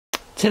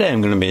Today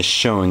I'm going to be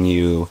showing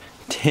you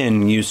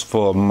 10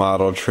 useful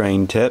model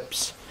train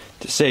tips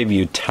to save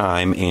you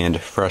time and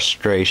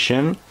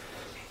frustration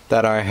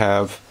that I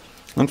have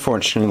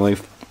unfortunately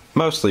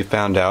mostly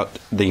found out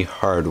the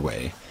hard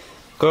way.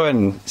 Go ahead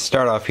and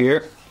start off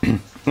here. You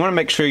want to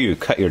make sure you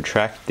cut your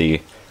track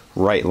the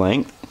right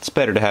length. It's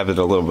better to have it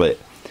a little bit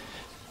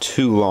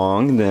too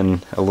long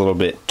than a little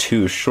bit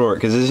too short,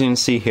 because as you can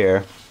see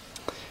here,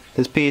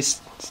 this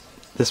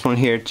one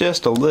here,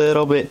 just a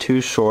little bit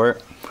too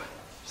short.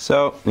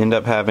 So end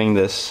up having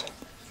this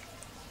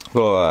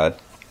little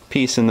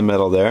piece in the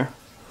middle there.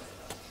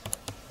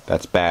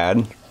 That's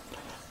bad.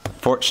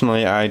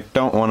 Fortunately, I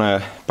don't want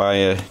to buy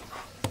a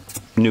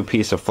new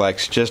piece of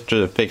flex just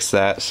to fix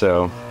that,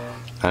 so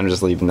I'm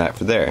just leaving that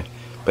for there.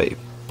 But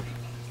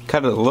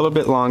cut it a little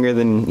bit longer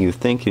than you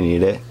think you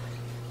need it,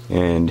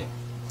 and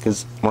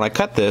because when I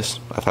cut this,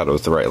 I thought it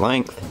was the right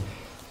length,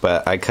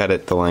 but I cut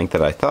it the length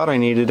that I thought I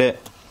needed it.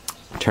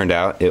 Turned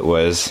out it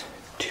was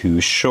too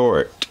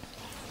short.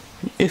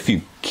 If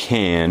you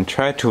can,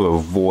 try to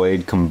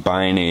avoid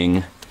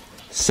combining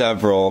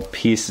several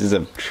pieces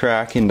of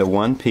track into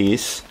one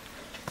piece.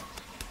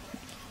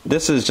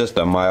 This is just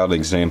a mild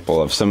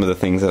example of some of the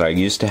things that I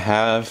used to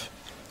have,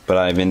 but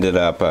I've ended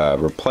up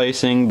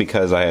replacing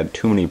because I had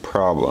too many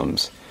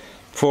problems.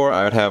 Before,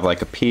 I would have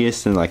like a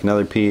piece, then like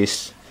another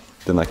piece,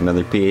 then like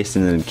another piece,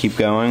 and then keep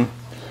going.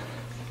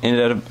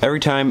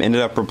 Every time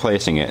ended up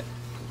replacing it.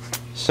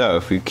 So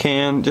if you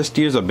can, just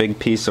use a big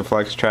piece of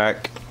flex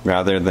track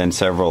rather than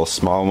several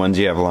small ones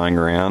you have lying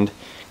around,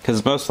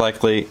 because most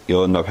likely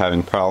you'll end up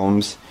having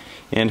problems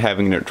and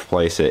having to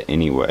replace it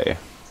anyway.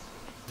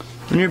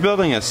 When you're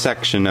building a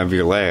section of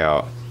your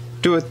layout,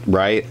 do it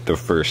right the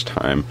first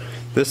time.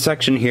 This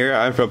section here,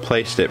 I've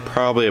replaced it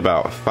probably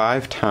about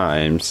 5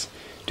 times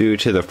due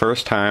to the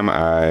first time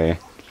I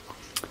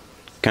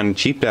kind of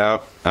cheaped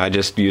out. I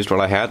just used what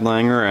I had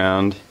lying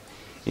around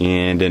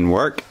and didn't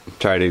work.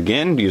 Tried it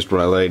again, used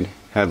what I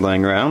had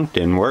laying around,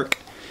 didn't work.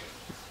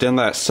 Done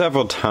that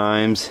several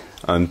times.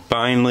 I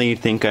finally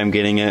think I'm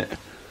getting it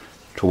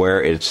to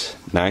where it's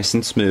nice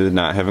and smooth,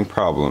 not having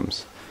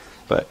problems.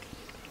 But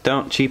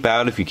don't cheap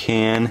out if you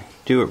can.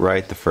 Do it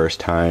right the first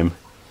time.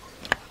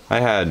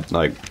 I had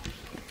like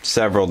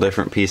several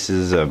different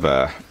pieces of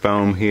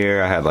foam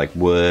here. I had like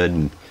wood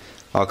and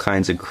all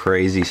kinds of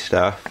crazy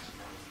stuff.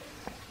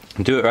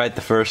 Do it right the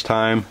first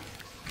time.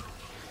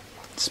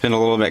 Spend a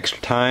little bit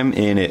extra time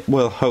and it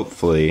will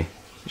hopefully,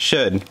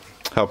 should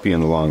help you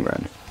in the long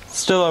run.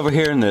 Still over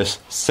here in this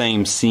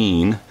same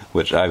scene,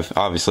 which I've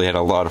obviously had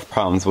a lot of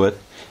problems with,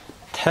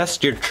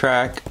 test your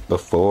track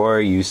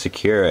before you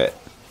secure it.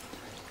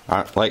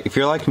 Like if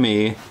you're like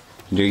me,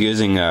 you're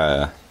using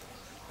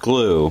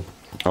glue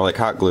or like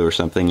hot glue or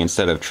something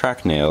instead of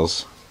track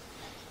nails,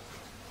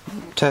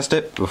 test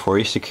it before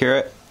you secure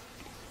it.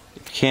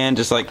 If you can,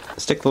 just like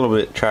stick a little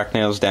bit of track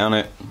nails down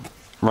it,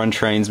 run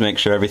trains, make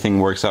sure everything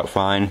works out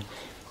fine,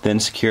 then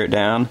secure it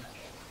down.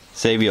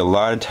 Save you a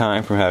lot of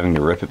time from having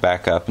to rip it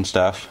back up and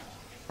stuff.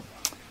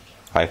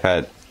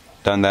 I've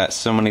done that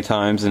so many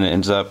times and it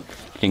ends up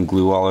getting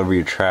glue all over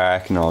your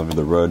track and all over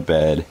the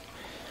roadbed,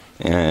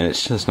 and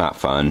it's just not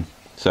fun.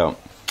 So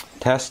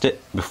test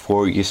it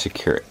before you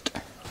secure it.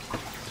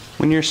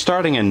 When you're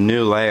starting a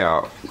new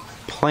layout,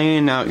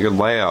 plan out your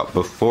layout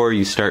before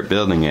you start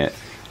building it.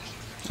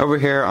 Over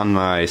here on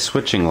my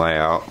switching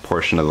layout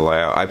portion of the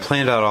layout, I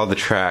planned out all the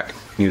track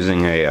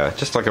using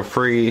just like a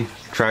free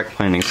track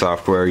planning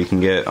software you can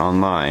get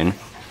online.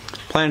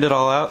 Planned it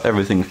all out,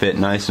 everything fit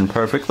nice and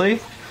perfectly,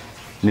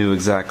 knew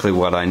exactly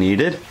what I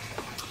needed,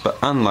 but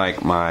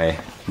unlike my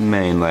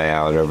main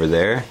layout over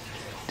there,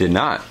 did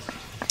not.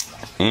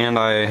 And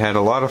I had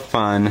a lot of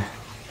fun,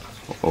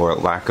 or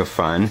lack of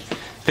fun,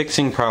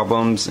 fixing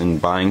problems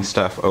and buying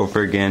stuff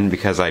over again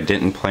because I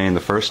didn't plan the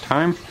first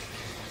time,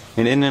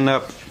 and ended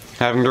up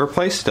having to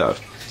replace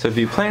stuff. So if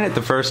you plan it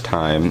the first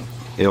time,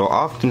 it will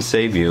often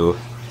save you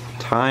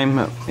time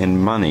and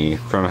money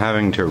from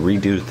having to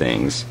redo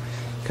things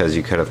because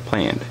you could have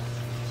planned.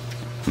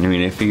 I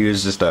mean, if you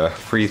use just a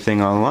free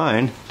thing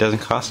online, it doesn't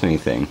cost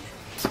anything.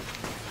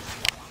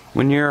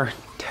 When you're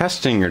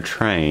testing your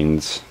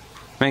trains,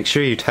 make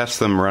sure you test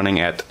them running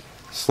at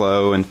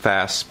slow and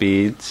fast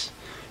speeds,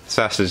 as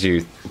fast as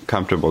you're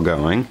comfortable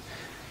going,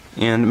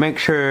 and make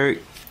sure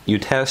you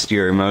test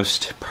your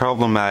most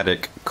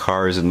problematic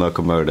cars and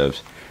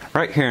locomotives.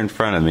 Right here in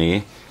front of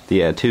me,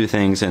 the two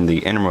things in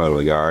the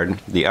intermodal yard,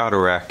 the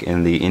Autorack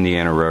and the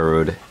Indiana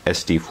Railroad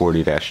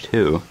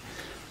SD40-2,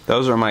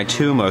 those are my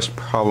two most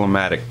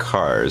problematic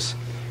cars.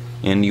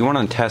 And you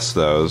want to test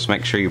those,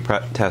 make sure you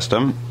test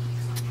them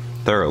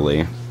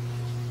thoroughly,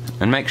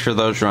 and make sure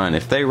those run.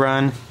 If they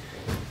run,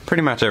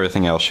 pretty much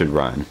everything else should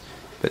run.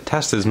 But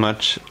test as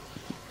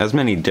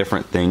many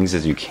different things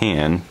as you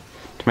can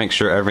to make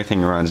sure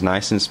everything runs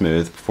nice and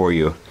smooth before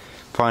you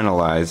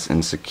finalize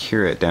and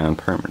secure it down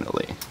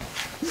permanently.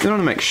 You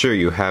want to make sure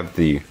you have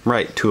the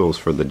right tools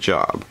for the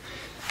job.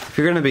 If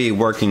you're going to be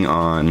working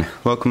on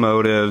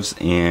locomotives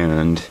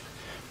and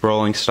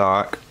rolling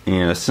stock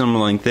and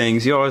assembling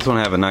things, you always want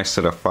to have a nice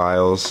set of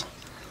files.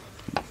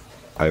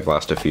 I've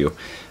lost a few.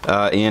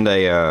 And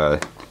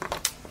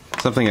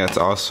something that's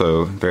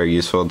also very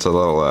useful, it's a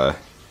little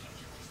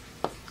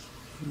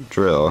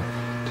drill.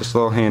 Just a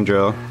little hand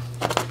drill.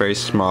 Very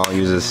small,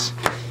 uses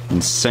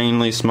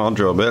insanely small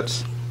drill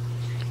bits.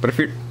 But if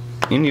you're,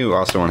 and you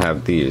also want to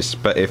have these,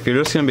 but if you're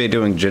just going to be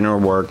doing general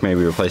work,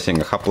 maybe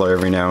replacing a coupler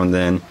every now and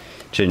then,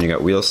 changing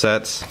out wheel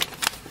sets,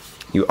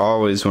 you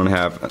always want to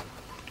have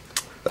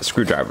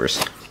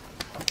screwdrivers.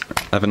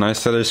 Have a nice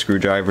set of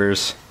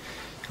screwdrivers.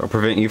 It'll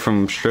prevent you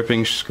from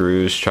stripping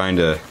screws, trying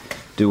to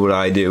do what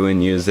I do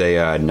and use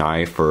a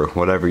knife or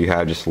whatever you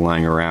have just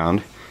lying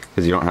around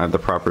because you don't have the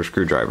proper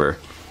screwdriver.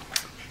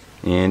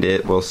 And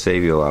it will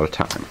save you a lot of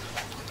time.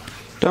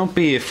 Don't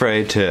be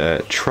afraid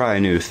to try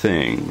new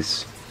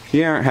things. If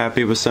you aren't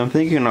happy with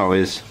something, you can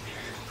always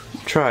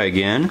try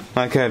again.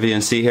 Like you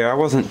can see here, I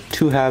wasn't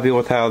too happy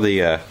with how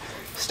the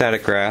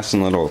static grass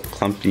and little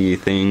clumpy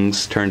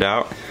things turned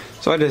out.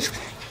 So I just,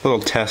 a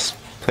little test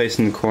place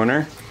in the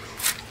corner,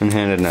 and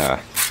handed a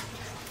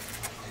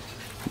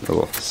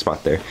little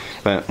spot there.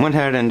 But went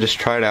ahead and just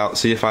tried out,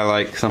 see if I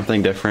like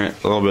something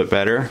different, a little bit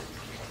better.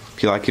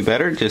 If you like it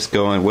better, just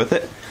go in with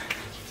it.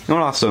 You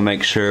want to also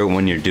make sure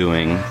when you're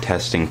doing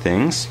testing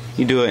things,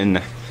 you do it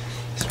in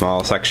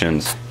small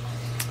sections.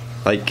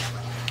 Like,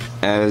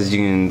 as you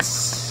can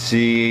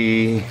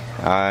see,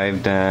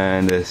 I've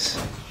done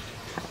this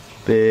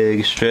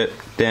big strip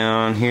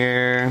down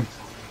here,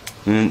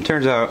 and it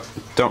turns out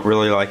don't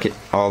really like it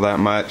all that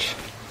much.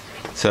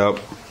 So,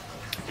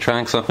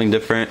 trying something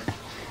different,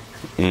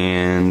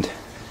 and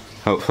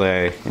hopefully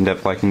I end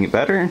up liking it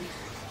better.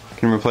 I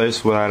can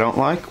replace what I don't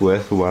like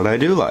with what I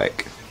do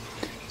like.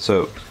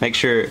 So make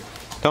sure,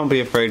 don't be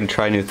afraid to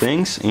try new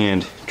things,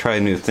 and try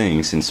new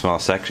things in small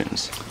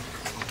sections.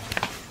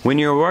 When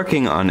you're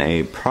working on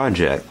a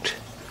project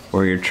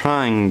or you're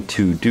trying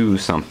to do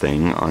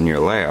something on your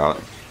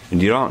layout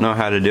and you don't know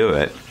how to do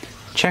it,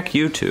 check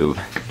YouTube.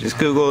 Just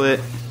Google it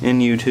in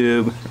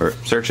YouTube, or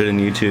search it in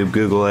YouTube,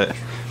 Google it,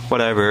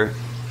 whatever.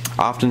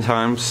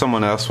 Oftentimes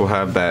someone else will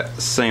have that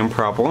same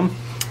problem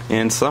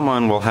and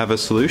someone will have a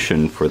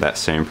solution for that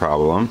same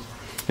problem.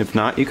 If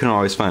not, you can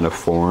always find a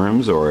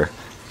forums or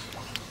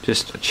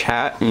just a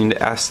chat and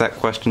ask that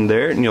question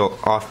there, and you'll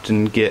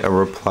often get a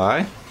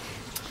reply.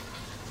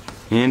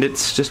 And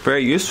it's just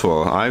very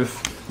useful.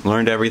 I've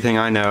learned everything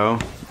I know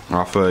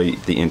off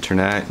of the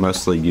internet,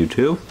 mostly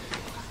YouTube.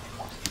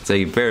 It's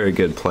a very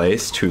good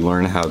place to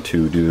learn how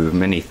to do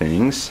many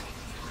things.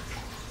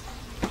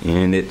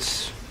 And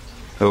it's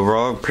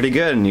overall pretty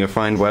good, and you'll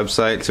find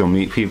websites, you'll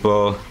meet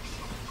people.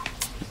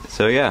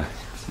 So yeah,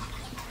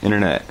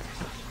 internet,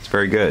 it's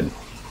very good.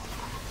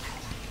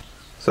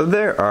 So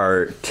there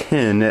are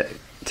 10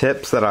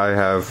 tips that I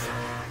have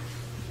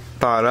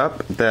thought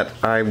up that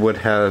I would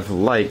have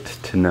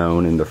liked to know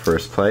in the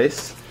first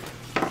place,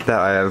 that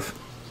I have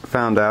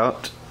found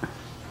out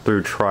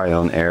through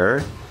trial and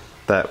error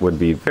that would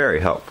be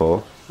very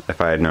helpful if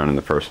I had known in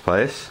the first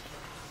place.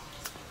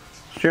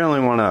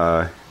 Generally want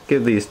to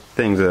give these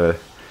things at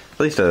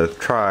least a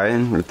try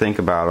and think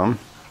about them.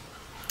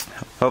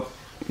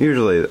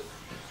 Usually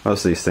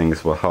most of these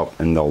things will help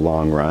in the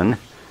long run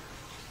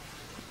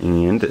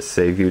and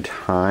save you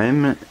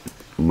time,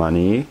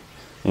 money,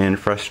 and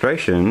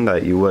frustration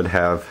that you would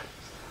have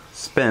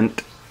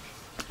spent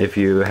if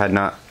you had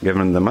not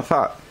given them a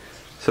thought.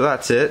 So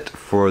that's it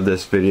for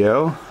this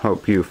video.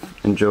 Hope you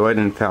enjoyed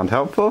and found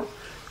helpful.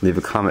 Leave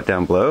a comment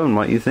down below on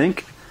what you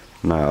think,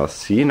 and I'll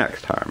see you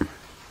next time.